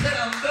else said,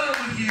 I'm done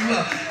with you,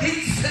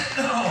 He said,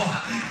 no,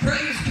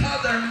 praise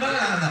God, they're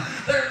mine.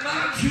 They're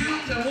my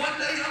jewels, and one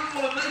day I'm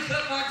going to make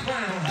up my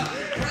crown.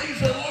 Praise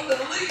the Lord.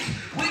 The least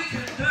we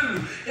can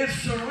do is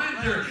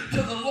surrender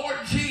to the Lord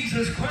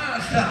Jesus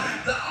Christ.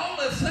 The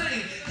only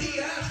thing He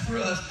asked for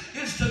us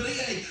is to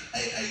be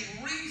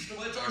a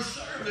reasonable, it's our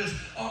service,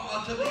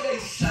 to be a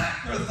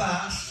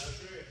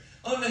sacrifice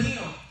unto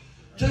Him.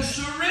 To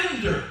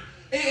surrender.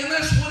 And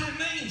that's what it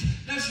means.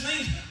 This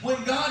means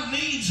when God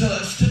needs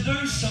us to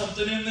do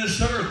something in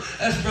this earth,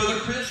 as Brother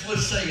Chris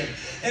was saying.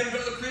 And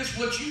Brother Chris,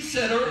 what you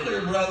said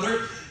earlier,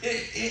 brother,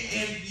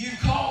 and you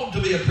called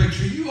to be a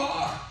preacher, you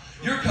are.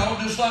 You're called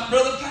just like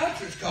Brother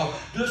Patrick's called,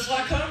 just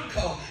like I'm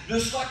called,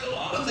 just like a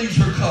lot of these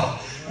are called.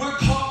 We're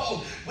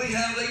called. We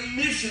have a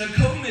mission, a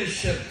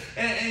commission,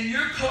 and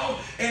you're called,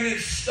 and it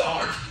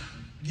starts.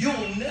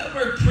 You'll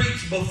never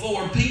preach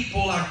before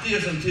people like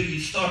this until you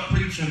start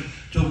preaching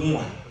to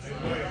one.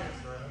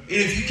 And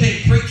if you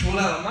can't preach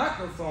without a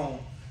microphone,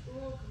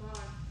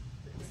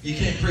 you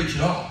can't preach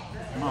at all.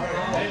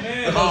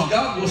 Because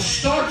God will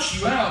start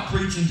you out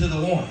preaching to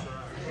the one.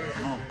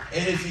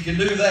 And if you can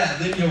do that,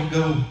 then you'll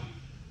go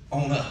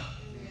on up.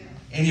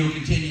 And He'll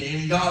continue.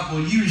 And God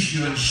will use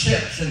you in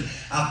steps. And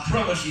I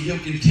promise you,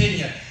 He'll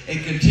continue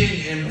and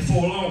continue. And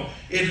before long,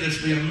 it'll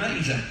just be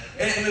amazing.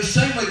 And the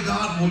same way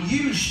God will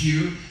use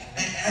you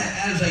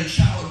as a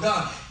child of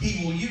God,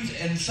 He will use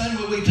it. And the same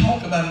way we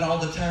talk about it all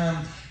the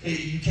time,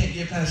 you can't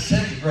get past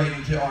second grade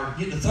or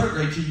get to third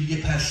grade until you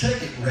get past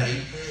second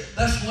grade.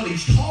 That's what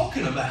He's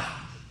talking about.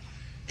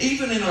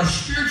 Even in our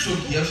spiritual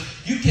gifts,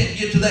 you can't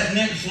get to that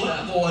next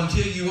level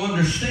until you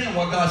understand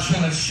what God's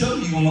trying to show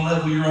you on the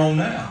level you're on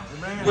now.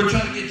 Amen. We're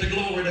trying to get to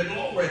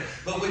glory,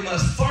 but we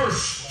must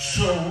first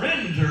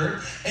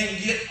surrender and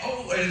get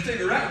and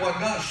figure out what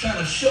God's trying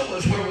to show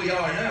us where we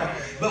are now.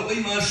 But we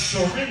must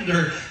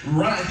surrender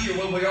right here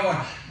where we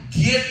are.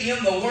 Get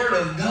in the Word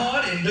of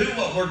God and do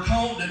what we're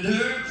called to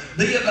do.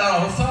 Be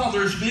about our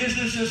Father's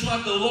business just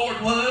like the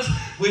Lord was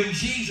when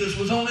Jesus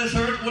was on this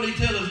earth. What did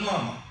He tell His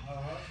mama?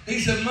 He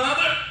said,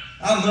 Mother,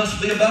 I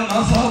must be about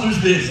my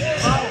Father's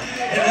business.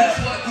 And that's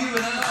what you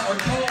and I are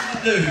called to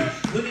do.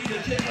 We need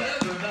to tell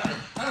everybody,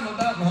 I'm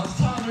about my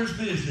Father's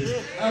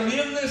business. I'm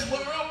in this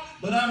world,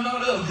 but I'm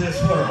not of this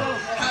world.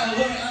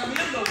 Hallelujah. I'm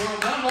in the world,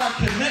 but I'm not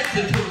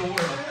connected to the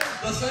world.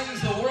 The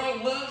things the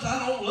world loves,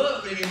 I don't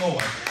love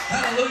anymore.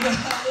 Hallelujah.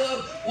 I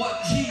love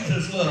what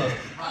Jesus loves.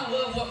 I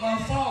love what my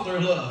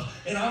Father loves.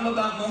 And I'm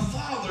about my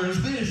Father's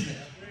business.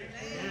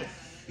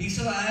 He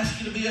said, I ask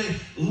you to be a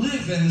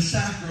living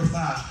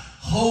sacrifice,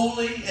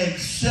 holy,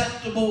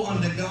 acceptable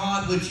unto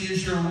God, which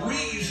is your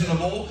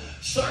reasonable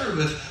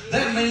service.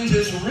 That means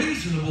it's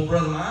reasonable,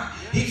 Brother Mike.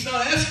 He's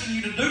not asking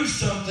you to do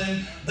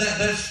something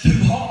that's too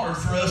hard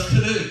for us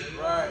to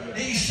do. Right.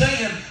 He's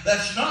saying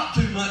that's not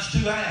too much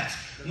to ask.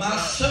 My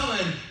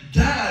Son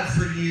died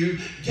for you,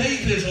 gave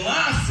His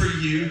life for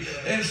you,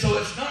 and so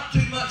it's not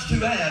too much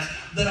to ask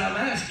that I'm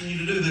asking you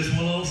to do this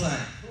one little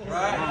thing.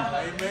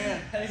 Right.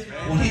 Amen.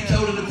 When He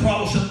toted the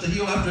cross up the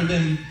hill after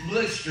being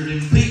blistered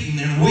and beaten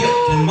and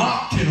whipped and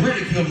mocked and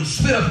ridiculed and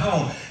spit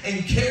upon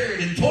and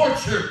carried and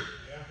tortured,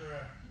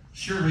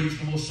 it's your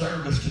reasonable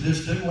service to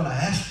just do what I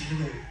asked you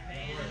to do.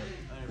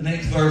 The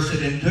next verse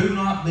said, and do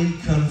not be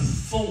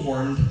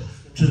conformed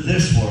to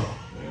this world,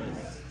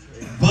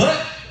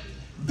 but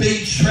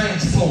be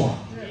transformed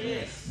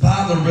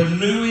by the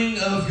renewing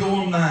of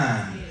your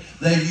mind,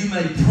 that you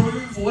may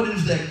prove what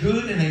is that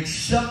good and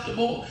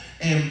acceptable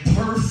and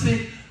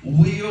perfect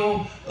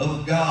will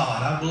of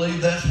God. I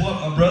believe that's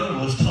what my brother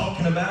was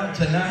talking about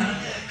tonight.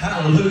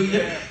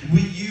 Hallelujah.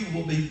 You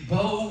will be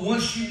bold.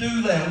 Once you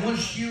do that,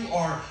 once you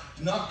are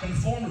not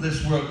conformed to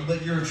this world,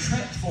 but you're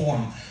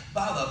transformed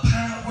by the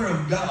power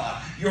of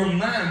God, your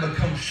mind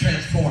becomes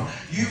transformed.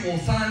 You will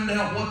find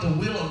out what the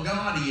will of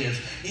God is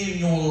in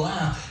your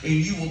life, and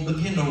you will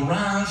begin to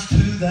rise to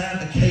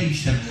that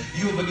occasion.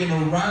 You will begin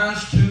to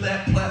rise to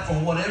that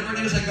platform. Whatever it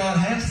is that God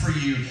has for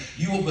you,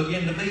 you will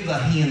begin to be the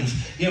hands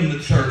in the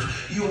church.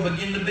 You will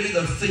begin to be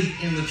the feet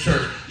in the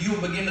church. You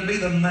will begin to be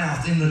the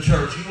mouth in the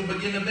church. You will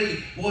begin to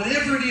be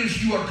whatever it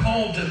is you are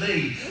called to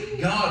be.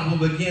 God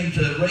will begin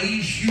to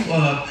raise you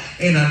up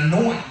and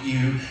anoint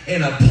you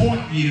and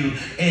appoint you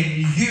and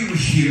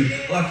use you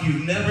like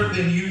you've never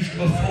been used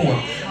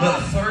before. But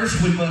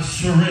first we must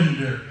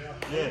surrender.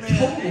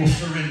 Total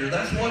surrender.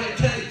 That's what it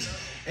takes.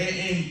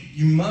 And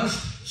you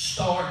must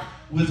start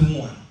with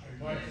one.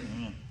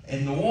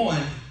 And the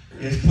one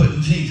is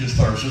putting Jesus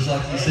first. Just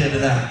like you said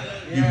tonight.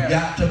 You've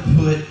got to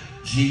put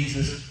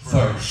Jesus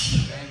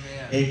first.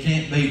 It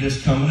can't be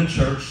just coming to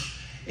church.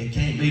 It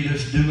can't be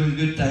just doing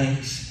good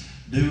things.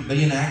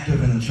 Being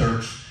active in the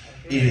church.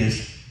 It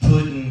is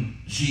putting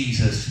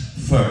Jesus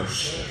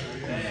first.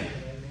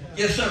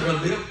 Yes, sir,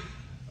 Brother Bill.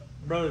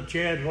 Brother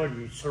Chad, when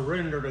you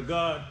surrender to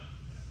God,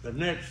 the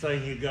next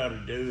thing you got to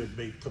do is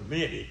be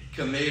committed.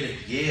 Committed,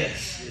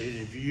 yes. And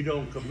if you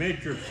don't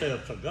commit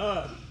yourself to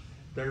God,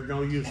 there's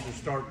no use in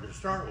starting to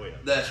start with.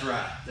 That's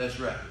right. That's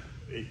right.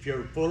 If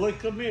you're fully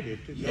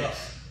committed to God,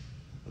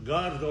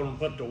 God's going to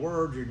put the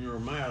words in your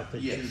mouth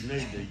that you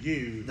need to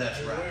use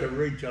to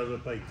reach other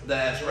people.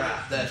 That's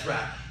right. That's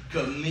right.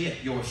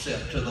 Commit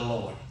yourself to the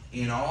Lord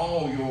in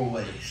all your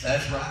ways.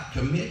 That's right.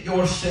 Commit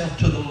yourself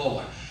to the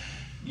Lord.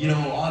 You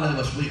know, a lot of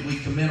us, we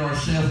commit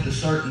ourselves to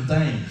certain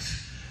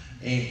things,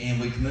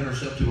 and we commit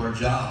ourselves to our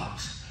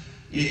jobs.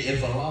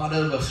 If a lot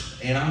of us,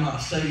 and I'm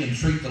not saying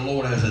treat the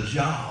Lord as a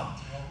job,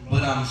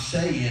 but I'm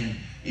saying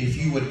if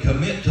you would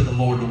commit to the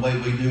Lord the way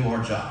we do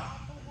our job.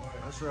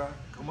 That's right.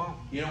 Come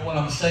on. You know what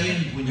I'm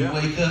saying? When you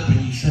wake up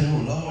and you say,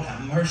 oh, Lord,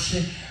 have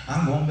mercy,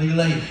 I'm going to be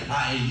late.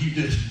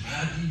 You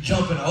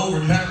jumping over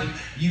and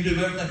you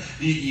do everything.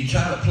 You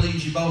try to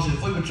please your boss.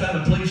 If we would try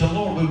to please the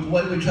Lord, the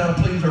way we try to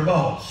please our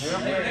boss.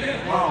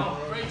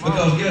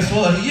 Because guess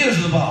what? He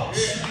is the boss.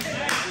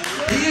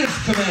 He is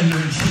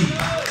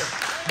commander-in-chief.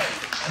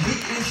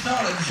 It's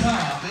not a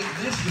job.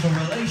 This is a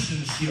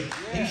relationship.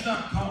 He's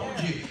not called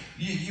you.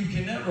 You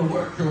can never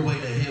work your way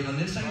to heaven.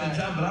 This ain't a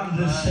job, but I'm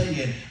just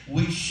saying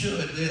we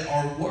should.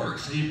 Our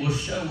works, it will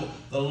show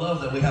the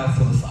love that we have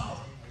for the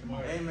Father.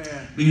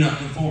 Amen. Be not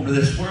conformed to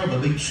this world,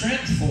 but be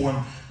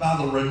transformed by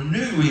the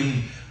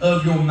renewing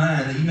of your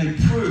mind, that you may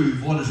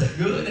prove what is that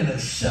good and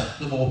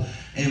acceptable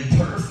and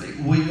perfect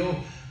will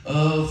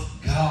of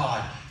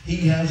God.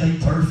 He has a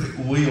perfect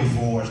will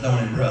for us,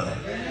 don't he, brother?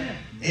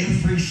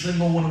 Every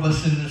single one of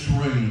us in this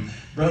room.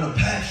 Brother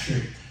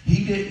Patrick,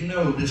 he didn't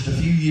know just a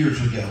few years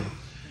ago.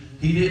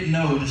 He didn't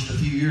know just a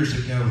few years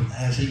ago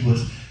as he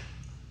was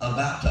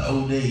about to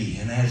OD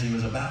and as he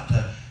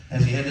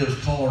had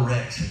those car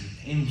wrecks and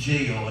in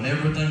jail and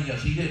everything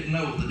else. He didn't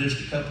know that just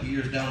a couple of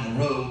years down the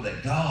road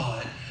that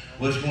God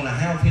was going to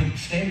have him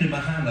standing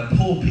behind the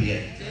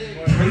pulpit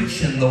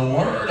preaching the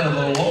word of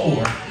the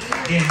Lord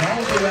in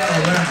all throughout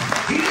Alabama.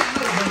 He didn't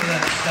know none of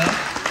that stuff,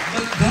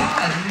 but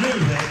God knew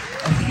it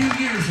a few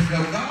years ago.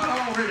 God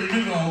already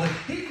knew all that.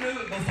 He knew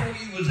it before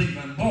you was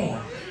even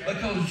born.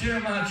 Because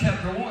Jeremiah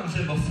chapter 1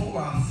 said,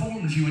 before I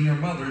formed you in your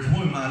mother's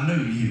womb, I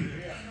knew you.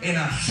 And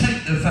I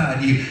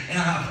sanctified you. And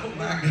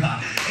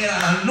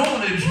I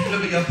anointed you to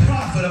be a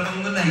prophet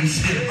among the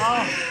nations.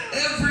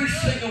 Every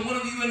single one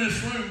of you in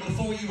this room,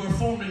 before you were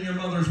formed in your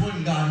mother's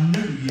womb, God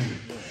knew you.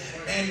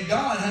 And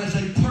God has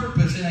a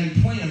purpose and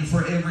a plan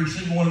for every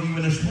single one of you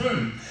in this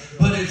room.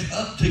 But it's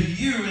up to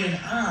you and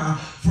I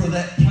for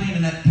that plan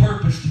and that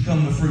purpose to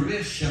come to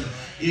fruition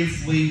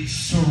if we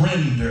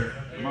surrender.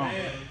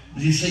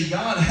 You see,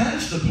 God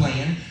has the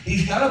plan.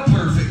 He's got a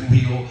perfect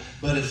will,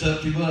 but it's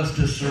up to us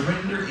to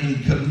surrender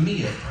and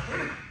commit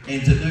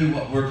and to do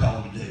what we're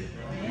called to do.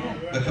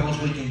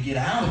 Because we can get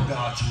out of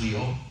God's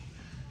will.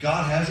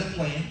 God has a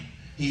plan.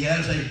 He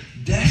has a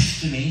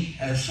destiny,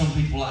 as some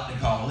people like to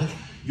call it,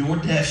 your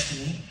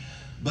destiny.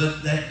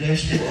 But that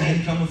destiny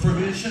can come to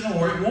fruition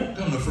or it won't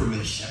come to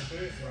fruition.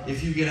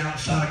 If you get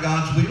outside of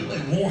God's will,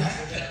 it won't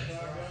happen.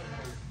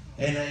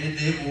 And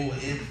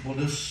it will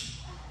just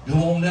go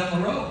on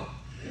down the road.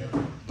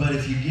 But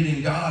if you get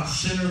in God's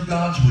center of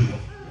God's will,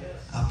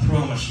 I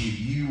promise you,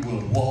 you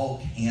will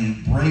walk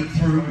in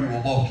breakthrough, you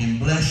will walk in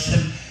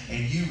blessing,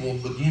 and you will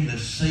begin to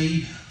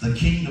see the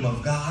kingdom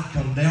of God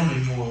come down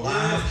in your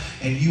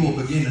life, and you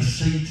will begin to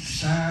see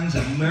signs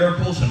and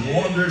miracles and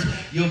wonders.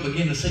 You'll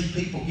begin to see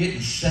people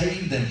getting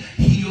saved and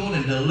healed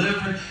and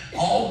delivered,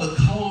 all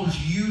because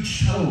you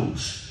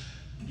chose.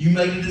 You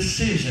made a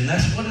decision.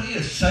 That's what it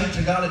is. Saints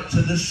of God, it's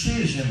a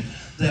decision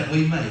that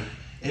we make.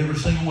 Every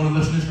single one of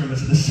us in this room,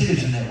 it's a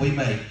decision that we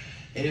make.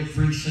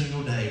 every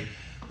single day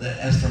that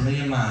as for me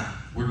and mine,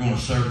 we're going to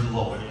serve the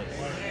Lord.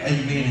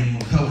 Amen. And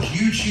because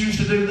you choose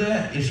to do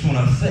that, it's going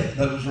to affect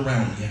those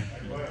around you.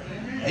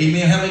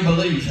 Amen. How many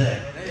believes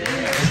that?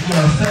 It's going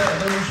to affect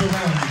those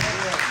around you.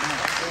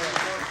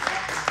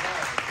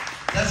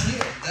 That's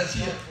it. That's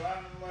it.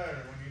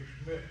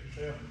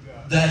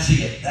 That's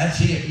it.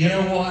 That's it. You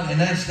know what? And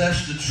that's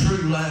the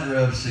true ladder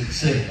of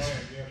success.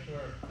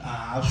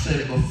 I've said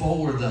it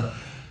before.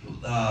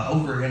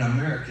 Over in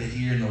America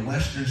here in the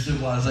Western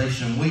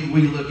civilization,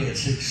 we look at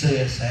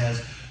success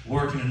as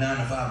working a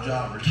 9-to-5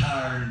 job,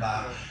 retiring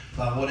by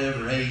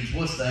whatever age.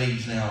 What's the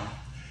age now?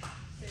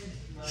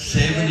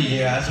 70.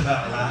 Yeah, that's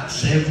about right.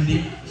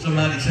 70.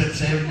 Somebody said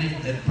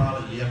 70. It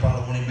probably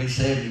won't even be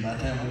 70 by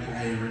the time we get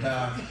ready to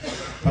retire.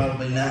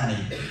 Probably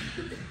 90.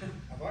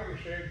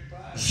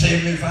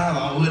 75.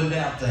 I wouldn't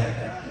doubt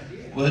that.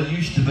 Well, it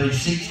used to be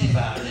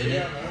 65, didn't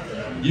it?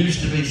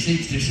 Used to be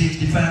 60,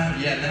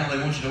 65. Yeah, now they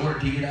want you to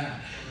work till you die.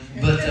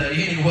 But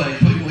anyway,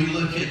 we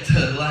look at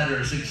the ladder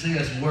of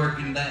success,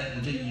 working that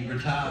until you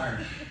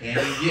retire, and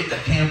you get the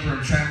camper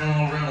and traveling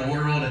all around the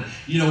world, and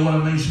you know what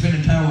I mean,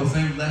 spending time with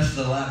family. That's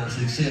the ladder of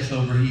success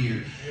over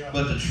here.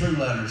 But the true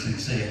ladder of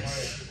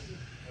success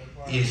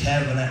is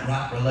having that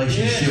right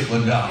relationship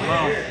with God,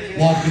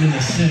 walking in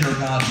the center of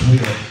God's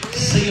will,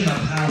 seeing the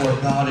power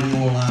of God in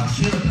your life,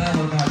 seeing the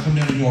power of God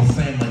coming in your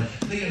family,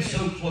 being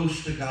so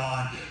close to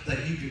God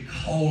that you can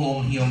call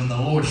on Him and the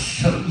Lord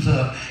shows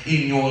up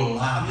in your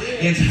life.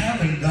 It's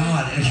having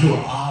God as your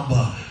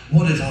Abba.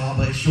 What is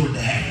Abba? It's your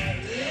daddy.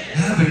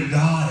 Having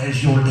God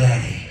as your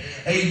daddy.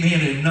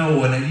 Amen. And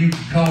knowing that you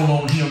can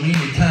call on Him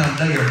anytime,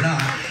 day or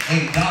night,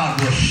 and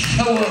God will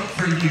show up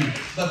for you.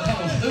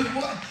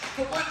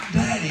 Because what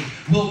daddy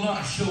will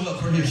not show up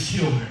for his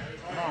children?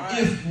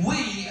 If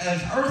we,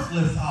 as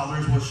earthly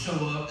fathers, will show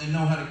up and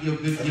know how to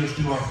give good gifts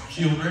to our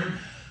children,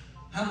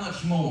 how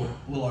much more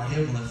will our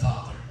Heavenly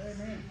Father?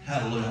 Amen.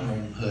 Hallelujah. I'm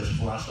going to hush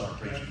before I start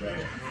preaching,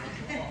 brother.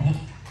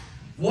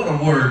 What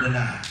a word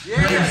tonight.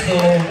 Yeah. Praise the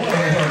Lord. What a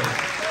word.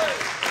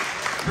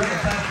 Brother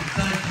Patrick,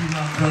 thank you,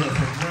 my brother,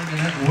 for bringing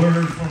that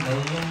word from the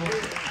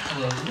Lord.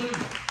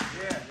 Hallelujah.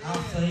 I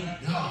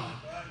thank God.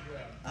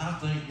 I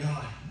thank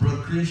God.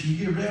 Brother Chris,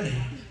 you get ready.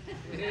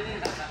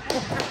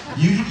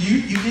 You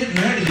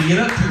getting ready to get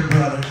up here,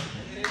 brother.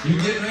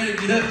 You getting ready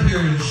to get up here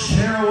and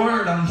share a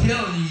word. I'm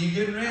telling you, you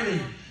getting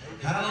ready.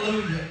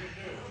 Hallelujah.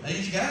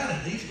 He's got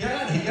it. He's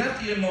got it. He got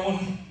the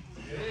anointing.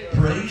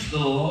 Praise the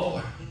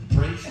Lord.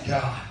 Praise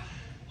God.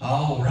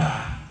 All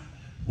right.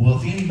 Well,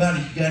 if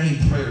anybody got any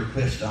prayer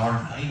requests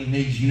or any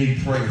needs you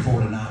need prayer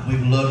for tonight,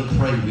 we'd love to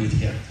pray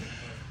with you.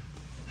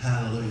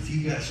 Hallelujah. If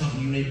you got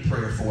something you need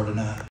prayer for tonight,